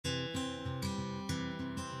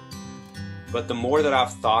But the more that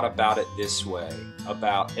I've thought about it this way,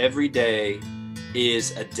 about every day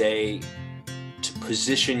is a day to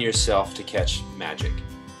position yourself to catch magic.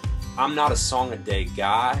 I'm not a song a day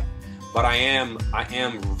guy, but I am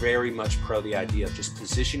very much pro the idea of just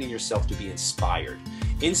positioning yourself to be inspired.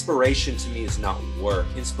 Inspiration to me is not work.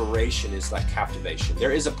 Inspiration is like captivation.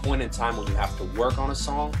 There is a point in time when you have to work on a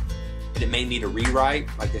song and it may need a rewrite.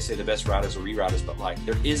 Like they say, the best writers are rewriters, but like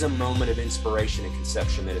there is a moment of inspiration and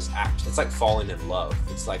conception that is it's like falling in love.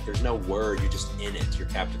 It's like there's no word, you're just in it, you're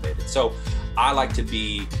captivated. So I like to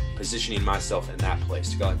be positioning myself in that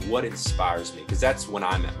place to go like, what inspires me? Because that's when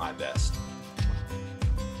I'm at my best.